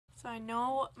So I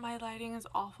know my lighting is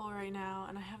awful right now,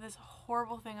 and I have this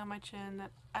horrible thing on my chin that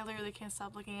I literally can't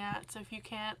stop looking at, so if you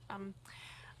can't, I'm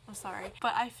sorry.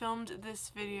 But I filmed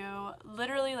this video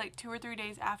literally like 2 or 3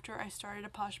 days after I started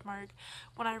at Poshmark,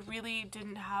 when I really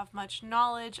didn't have much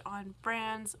knowledge on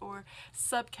brands or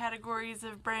subcategories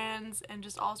of brands and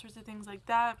just all sorts of things like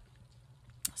that.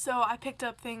 So I picked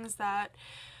up things that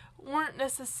weren't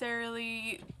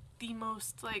necessarily the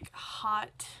most like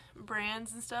hot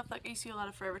brands and stuff. Like I see a lot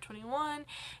of Forever 21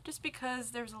 just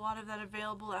because there's a lot of that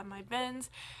available at my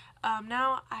bins.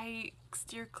 Now I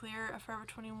steer clear of Forever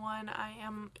 21. I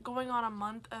am going on a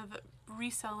month of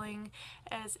reselling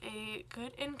as a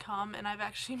good income, and I've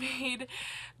actually made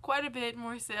quite a bit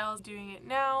more sales doing it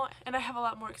now, and I have a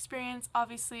lot more experience.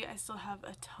 Obviously I still have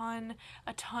a ton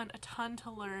to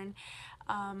learn,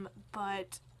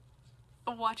 but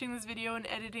watching this video and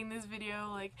editing this video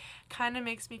like kind of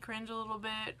makes me cringe a little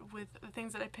bit with the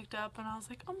things that I picked up, and I was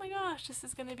like, oh my gosh, this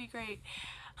is gonna be great.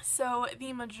 So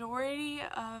the majority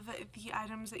of the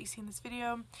items that you see in this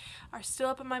video are still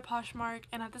up in my Poshmark,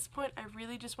 and at this point I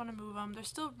really just want to move them. They're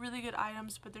still really good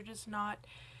items, but they're just not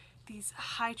these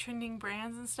high trending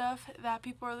brands and stuff that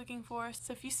people are looking for.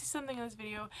 So if you see something in this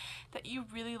video that you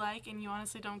really like and you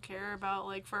honestly don't care about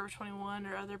like Forever 21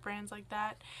 or other brands like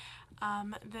that,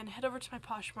 then head over to my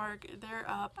Poshmark. They're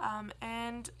up,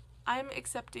 and I'm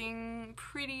accepting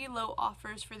pretty low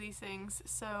offers for these things.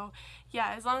 So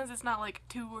yeah, as long as it's not like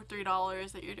 $2 or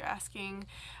 $3 that you're asking,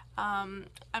 I'm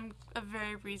a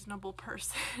very reasonable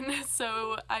person.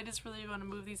 So I just really want to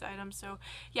move these items. So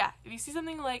yeah, if you see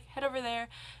something like, head over there,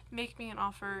 make me an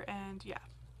offer, and yeah,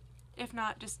 if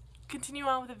not, just continue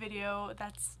on with the video.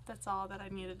 That's all that I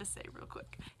needed to say real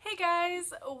quick. Hey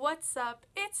guys, what's up?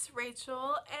 It's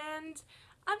Rachel, and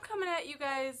I'm coming at you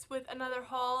guys with another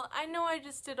haul. I know I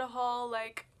just did a haul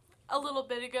like a little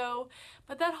bit ago,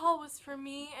 but that haul was for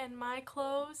me and my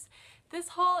clothes. This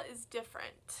haul is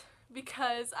different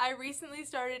because I recently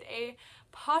started a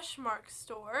Poshmark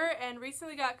store and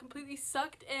recently got completely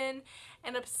sucked in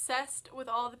and obsessed with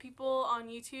all the people on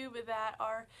YouTube that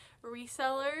are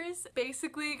resellers.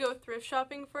 Basically go thrift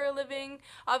shopping for a living.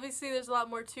 Obviously there's a lot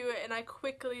more to it, and I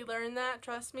quickly learned that,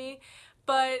 trust me.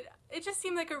 But it just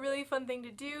seemed like a really fun thing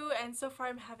to do, and so far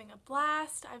I'm having a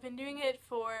blast. I've been doing it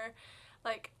for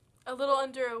like a little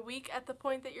under a week at the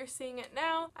point that you're seeing it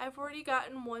now. I've already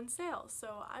gotten 1 sale,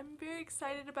 so I'm very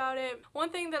excited about it. One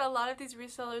thing that a lot of these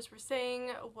resellers were saying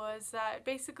was that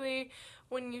basically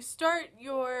when you start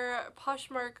your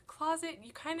Poshmark closet,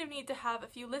 you kind of need to have a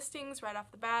few listings right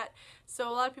off the bat. So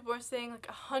a lot of people are saying like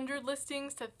 100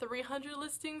 listings to 300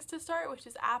 listings to start, which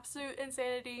is absolute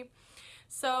insanity.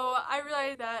 So I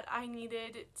realized that I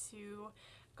needed to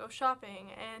go shopping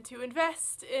and to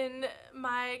invest in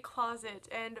my closet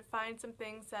and find some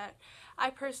things that I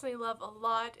personally love a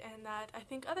lot and that I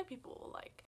think other people will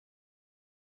like.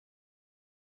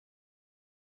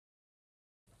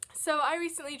 So I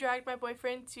recently dragged my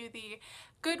boyfriend to the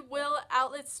Goodwill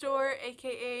Outlet store,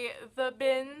 aka the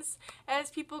bins as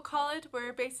people call it,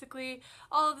 where basically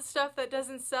all of the stuff that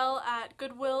doesn't sell at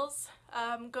Goodwill's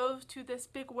goes to this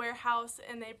big warehouse,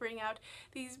 and they bring out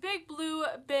these big blue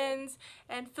bins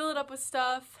and fill it up with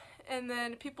stuff, and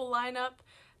then people line up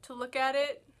to look at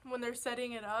it when they're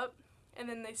setting it up, and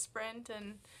then they sprint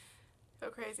and go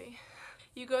crazy.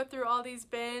 You go through all these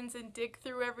bins and dig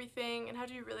through everything and have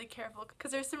to be really careful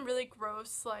because there's some really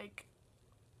gross like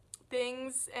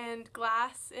things and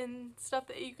glass and stuff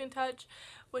that you can touch,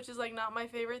 which is like not my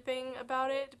favorite thing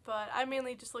about it, but I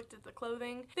mainly just looked at the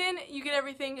clothing. Then you get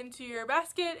everything into your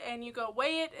basket and you go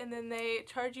weigh it, and then they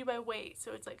charge you by weight,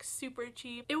 so it's like super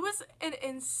cheap. It was an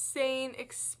insane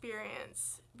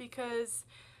experience because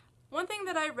one thing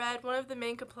that I read, one of the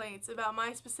main complaints about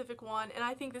my specific one, and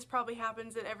I think this probably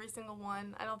happens at every single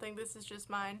one, I don't think this is just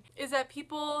mine, is that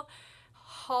people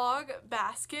hog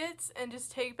baskets and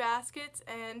just take baskets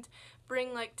and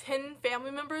bring like 10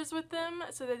 family members with them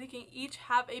so that they can each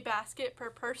have a basket per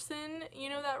person. You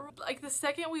know that rule? Like the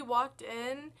second we walked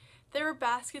in, there were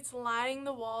baskets lining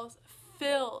the walls,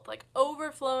 filled, like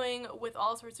overflowing with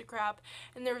all sorts of crap,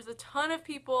 and there was a ton of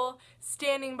people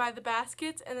standing by the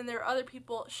baskets, and then there were other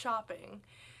people shopping.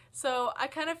 So I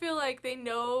kind of feel like they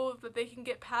know that they can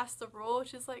get past the rule,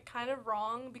 which is like kind of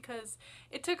wrong because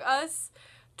it took us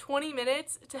 20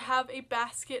 minutes to have a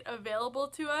basket available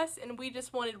to us, and we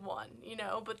just wanted one, you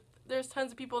know, but there's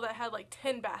tons of people that had like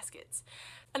 10 baskets.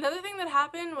 Another thing that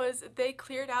happened was they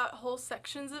cleared out whole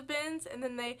sections of bins, and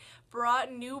then they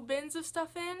brought new bins of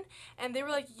stuff in, and they were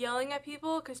like yelling at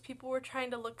people because people were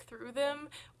trying to look through them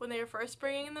when they were first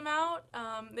bringing them out.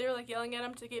 They were like yelling at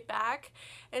them to get back,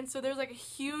 and so there's like a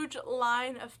huge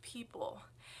line of people.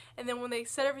 and then when they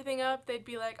set everything up, they'd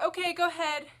be like, okay, go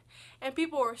ahead. And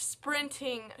people were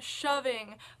sprinting,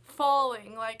 shoving,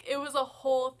 falling, like it was a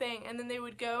whole thing. And then they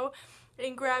would go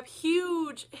and grab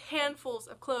huge handfuls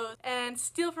of clothes and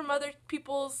steal from other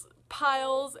people's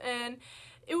piles, and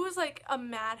it was like a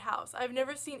madhouse. I've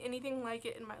never seen anything like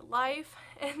it in my life.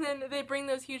 And then they bring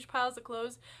those huge piles of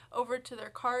clothes over to their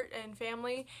cart and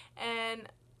family, and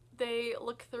they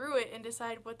look through it and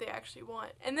decide what they actually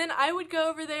want. And then I would go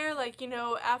over there, like, you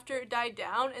know, after it died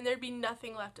down, and there'd be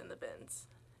nothing left in the bins.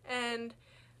 And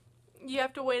you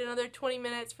have to wait another 20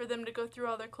 minutes for them to go through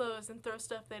all their clothes and throw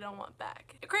stuff they don't want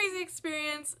back. A crazy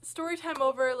experience. Story time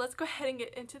over. Let's go ahead and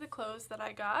get into the clothes that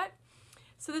I got.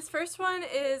 So this first one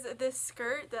is this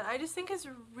skirt that I just think is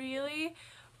really,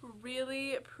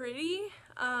 really pretty.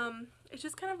 It's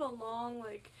just kind of a long,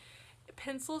 like,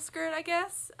 pencil skirt, I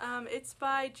guess. It's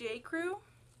by J. Crew,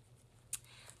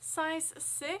 size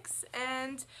 6,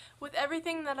 and with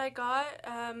everything that I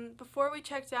got, before we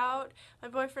checked out, my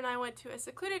boyfriend and I went to a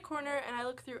secluded corner and I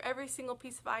looked through every single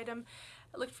piece of item.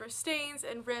 I looked for stains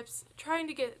and rips, trying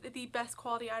to get the best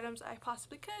quality items I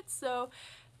possibly could. So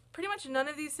pretty much none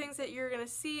of these things that you're going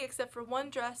to see, except for one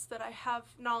dress that I have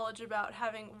knowledge about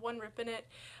having one rip in it,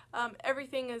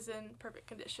 everything is in perfect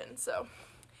condition. So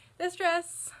this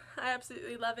dress, I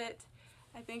absolutely love it.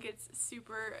 I think it's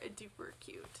super duper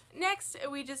cute. Next,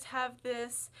 we just have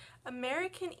this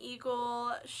American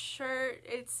Eagle shirt.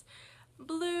 It's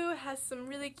blue, has some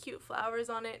really cute flowers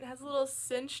on it. It has a little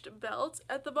cinched belt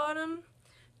at the bottom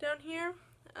down here,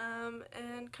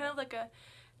 and kind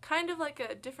of like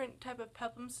a different type of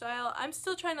peplum style. I'm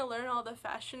still trying to learn all the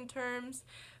fashion terms,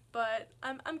 but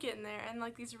I'm getting there. And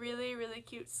like these really, really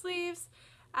cute sleeves,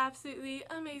 absolutely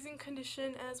amazing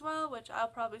condition as well, which I'll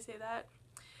probably say that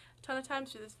a ton of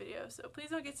times through this video, so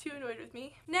please don't get too annoyed with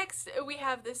me. Next, we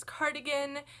have this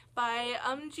cardigan by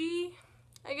Umgee,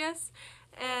 I guess,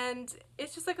 and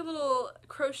it's just like a little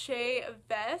crochet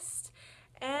vest,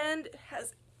 and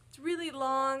it's really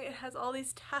long. It has all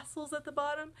these tassels at the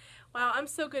bottom. Wow, I'm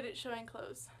so good at showing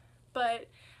clothes, but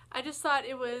I just thought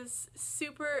it was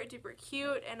super duper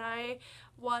cute, and I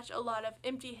watch a lot of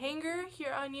Empty Hanger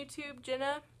here on YouTube.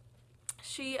 Jenna,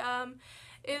 she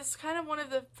is kind of one of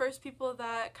the first people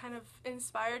that kind of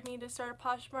inspired me to start a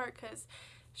Poshmark, because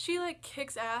she like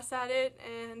kicks ass at it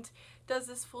and does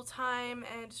this full time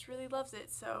and just really loves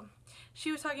it. So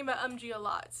she was talking about Umgee a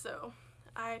lot, so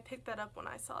I picked that up when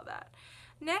I saw that.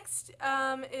 Next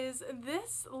is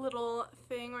this little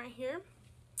thing right here.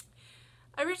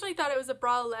 I originally thought it was a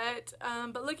bralette,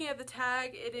 but looking at the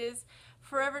tag, it is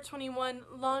Forever 21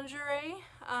 lingerie,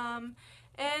 and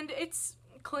it's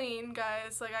clean,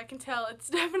 guys. Like, I can tell it's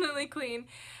definitely clean,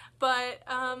 but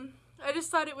I just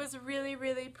thought it was really,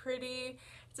 really pretty.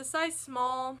 It's a size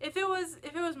small. If it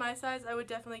was my size, I would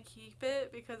definitely keep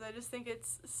it, because I just think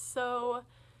it's so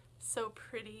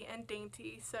pretty and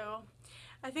dainty. So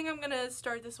I think I'm gonna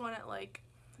start this one at like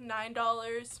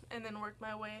 $9 and then work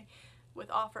my way with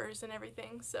offers and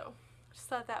everything. So just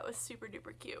thought that was super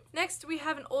duper cute. Next, we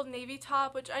have an Old Navy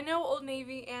top, which I know Old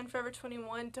Navy and Forever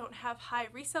 21 don't have high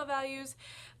resale values,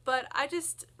 but I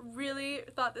just really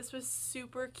thought this was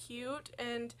super cute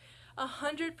and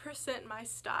 100% my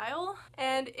style,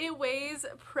 and it weighs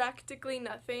practically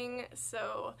nothing,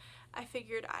 so I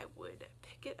figured I would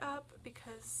pick it up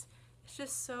because it's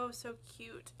just so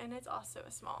cute, and it's also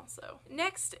a small. So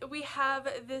next, we have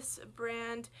this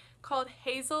brand called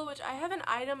Hazel, which I have an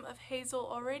item of Hazel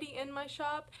already in my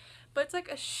shop, but it's like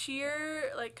a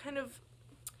sheer, like kind of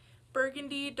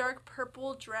burgundy dark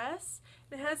purple dress.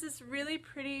 It has this really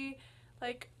pretty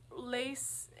like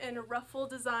lace and ruffle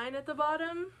design at the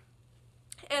bottom,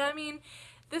 and I mean,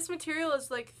 this material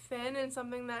is like thin and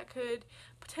something that could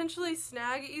potentially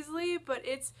snag easily, but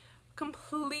it's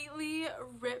completely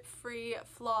rip-free,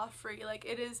 flaw-free. Like,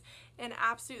 it is in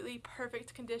absolutely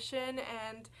perfect condition,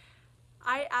 and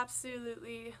I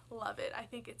absolutely love it. I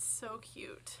think it's so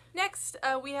cute. Next,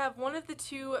 we have one of the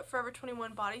two Forever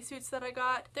 21 bodysuits that I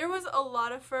got. There was a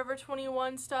lot of Forever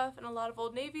 21 stuff and a lot of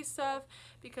Old Navy stuff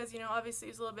because, you know, obviously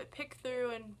it was a little bit picked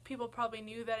through and people probably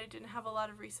knew that it didn't have a lot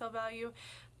of resale value.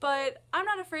 But I'm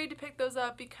not afraid to pick those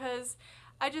up because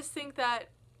I just think that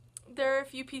there are a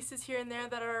few pieces here and there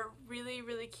that are really,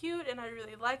 really cute and I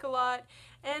really like a lot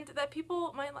and that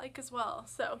people might like as well.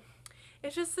 So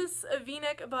it's just this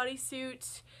V-neck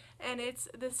bodysuit, and it's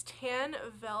this tan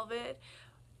velvet,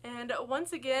 and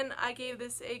once again I gave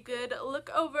this a good look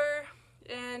over,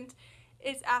 and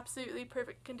it's absolutely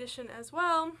perfect condition as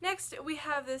well. Next, we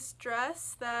have this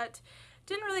dress that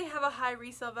didn't really have a high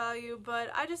resale value,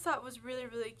 but I just thought was really,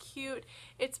 really cute.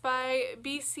 It's by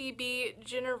BCB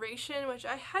Generation, which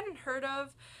I hadn't heard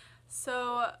of,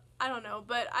 So I don't know,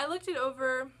 but I looked it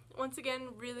over. Once again,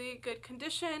 really good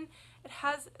condition. It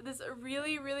has this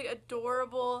really, really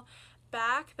adorable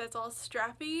back that's all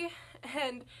strappy,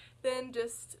 and then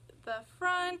just the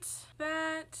front,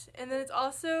 that, and then it's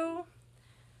also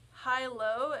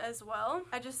high-low as well.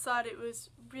 I just thought it was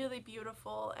really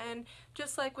beautiful, and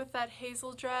just like with that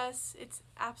hazel dress, it's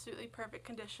absolutely perfect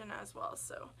condition as well,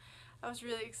 so I was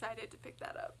really excited to pick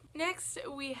that up. Next,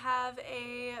 we have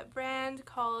a brand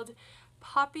called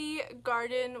Poppy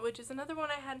Garden, which is another one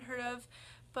I hadn't heard of,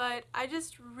 but I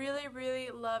just really,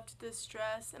 really loved this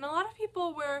dress. And a lot of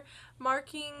people were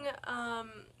marking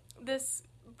this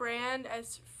brand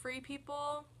as Free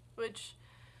People, which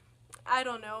I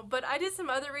don't know, but I did some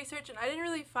other research and I didn't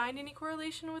really find any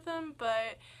correlation with them,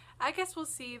 but I guess we'll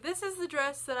see. This is the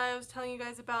dress that I was telling you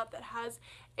guys about that has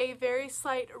a very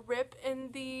slight rip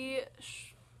in the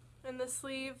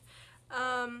sleeve,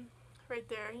 right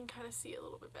there. You can kind of see it a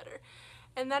little bit better.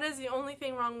 And that is the only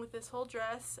thing wrong with this whole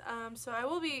dress. So I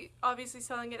will be obviously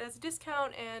selling it as a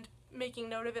discount and making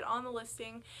note of it on the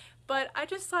listing. But I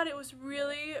just thought it was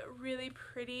really, really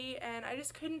pretty, and I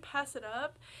just couldn't pass it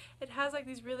up. It has like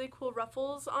these really cool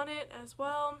ruffles on it as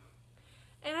well.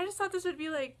 And I just thought this would be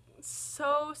like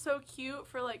so cute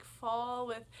for like fall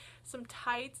with some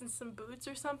tights and some boots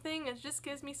or something. It just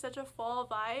gives me such a fall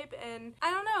vibe, and I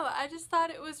don't know, I just thought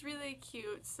it was really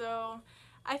cute. So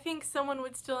I think someone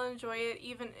would still enjoy it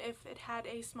even if it had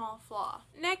a small flaw.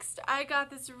 Next, I got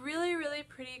this really, really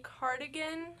pretty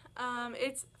cardigan.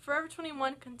 It's Forever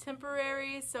 21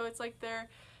 Contemporary, so it's like their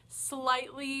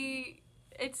slightly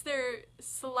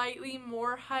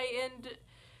more high-end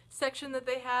section that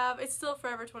they have. It's still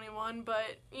Forever 21,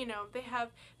 but you know,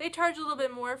 they charge a little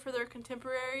bit more for their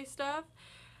contemporary stuff.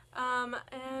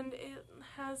 And it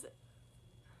has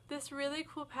this really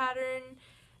cool pattern,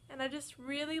 and I just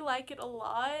really like it a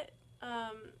lot.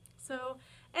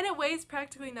 And it weighs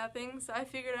practically nothing, so I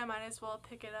figured I might as well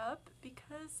pick it up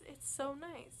because it's so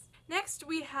nice. Next,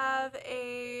 we have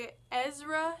a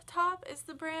Ezra top is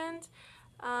the brand,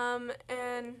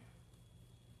 and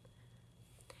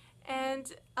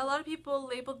a lot of people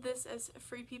labeled this as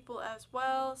Free People as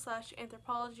well, /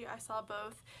 Anthropology. I saw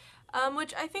both,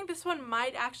 which I think this one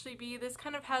might actually be. This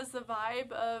kind of has the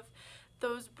vibe of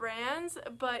those brands,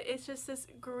 but it's just this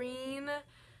green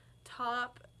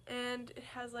top, and it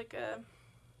has like a,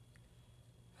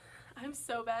 I'm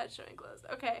so bad at showing clothes.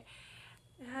 Okay,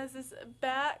 it has this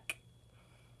back,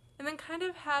 and then kind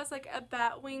of has like a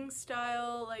batwing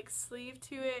style like sleeve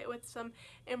to it with some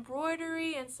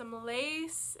embroidery and some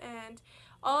lace, and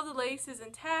all the lace is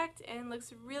intact and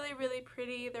looks really, really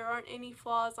pretty. There aren't any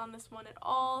flaws on this one at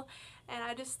all, and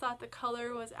I just thought the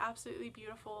color was absolutely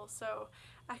beautiful, so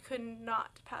I could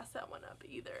not pass that one up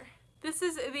either. This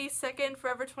is the second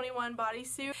Forever 21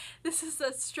 bodysuit. This is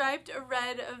a striped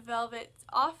red velvet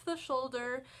off the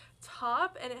shoulder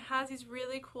top, and it has these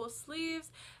really cool sleeves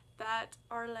that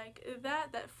are like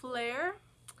that flare,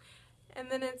 and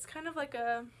then it's kind of like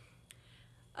a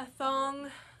thong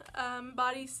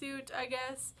bodysuit, I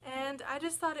guess, and I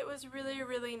just thought it was really,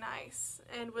 really nice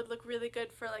and would look really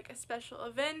good for like a special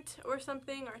event or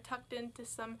something, or tucked into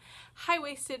some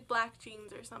high-waisted black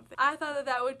jeans or something. I thought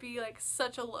that would be like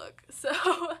such a look, so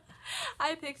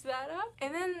I picked that up.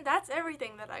 And then that's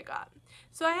everything that I got.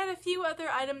 So I had a few other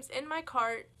items in my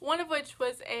cart, one of which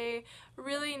was a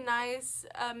really nice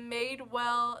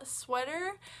Madewell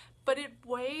sweater, but it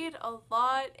weighed a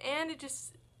lot, and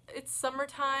it's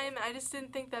summertime, and I just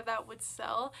didn't think that would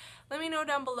sell. Let me know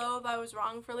down below if I was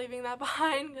wrong for leaving that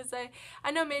behind, because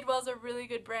I know Madewell's a really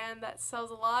good brand that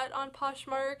sells a lot on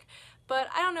Poshmark, but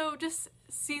I don't know, just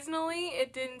seasonally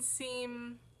it didn't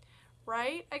seem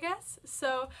right, I guess.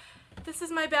 So this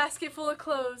is my basket full of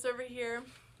clothes over here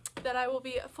that I will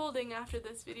be folding after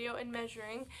this video and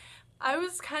measuring. I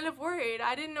was kind of worried.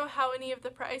 I didn't know how any of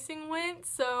the pricing went,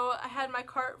 so I had my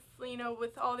cart, you know,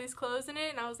 with all these clothes in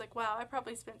it, and I was like, wow, I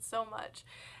probably spent so much.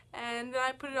 And then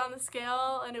I put it on the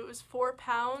scale, and it was 4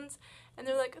 pounds, and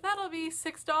they're like, that'll be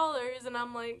 $6, and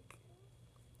I'm like,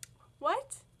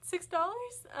 what? $6?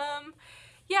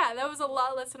 Yeah, that was a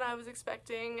lot less than I was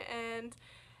expecting, and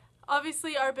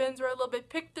obviously our bins were a little bit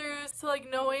picked through, so like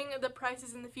knowing the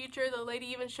prices in the future, the lady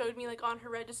even showed me like on her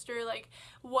register like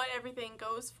what everything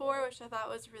goes for, which I thought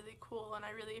was really cool, and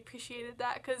I really appreciated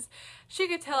that because she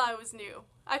could tell I was new.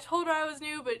 I told her I was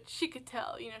new, but she could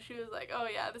tell, you know, she was like, oh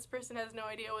yeah, this person has no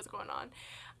idea what's going on.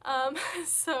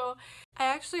 So I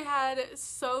actually had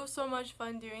so much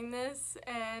fun doing this,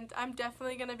 and I'm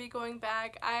definitely gonna be going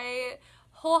back. I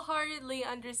wholeheartedly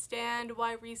understand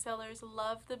why resellers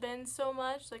love the bins so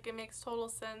much. Like, it makes total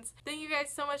sense. Thank you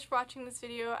guys so much for watching this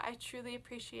video. I truly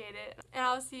appreciate it. And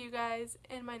I'll see you guys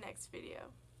in my next video.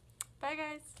 Bye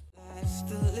guys. Last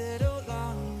a little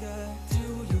longer. Do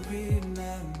you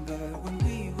remember when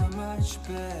we were much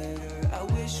better? I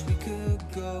wish we could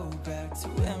go back to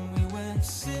when we went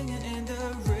singing in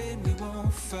the rain. We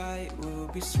won't fight, we'll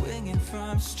be swinging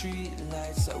from street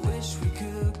lights. I wish we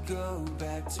could go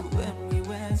back to when we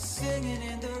went singing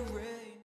in the rain.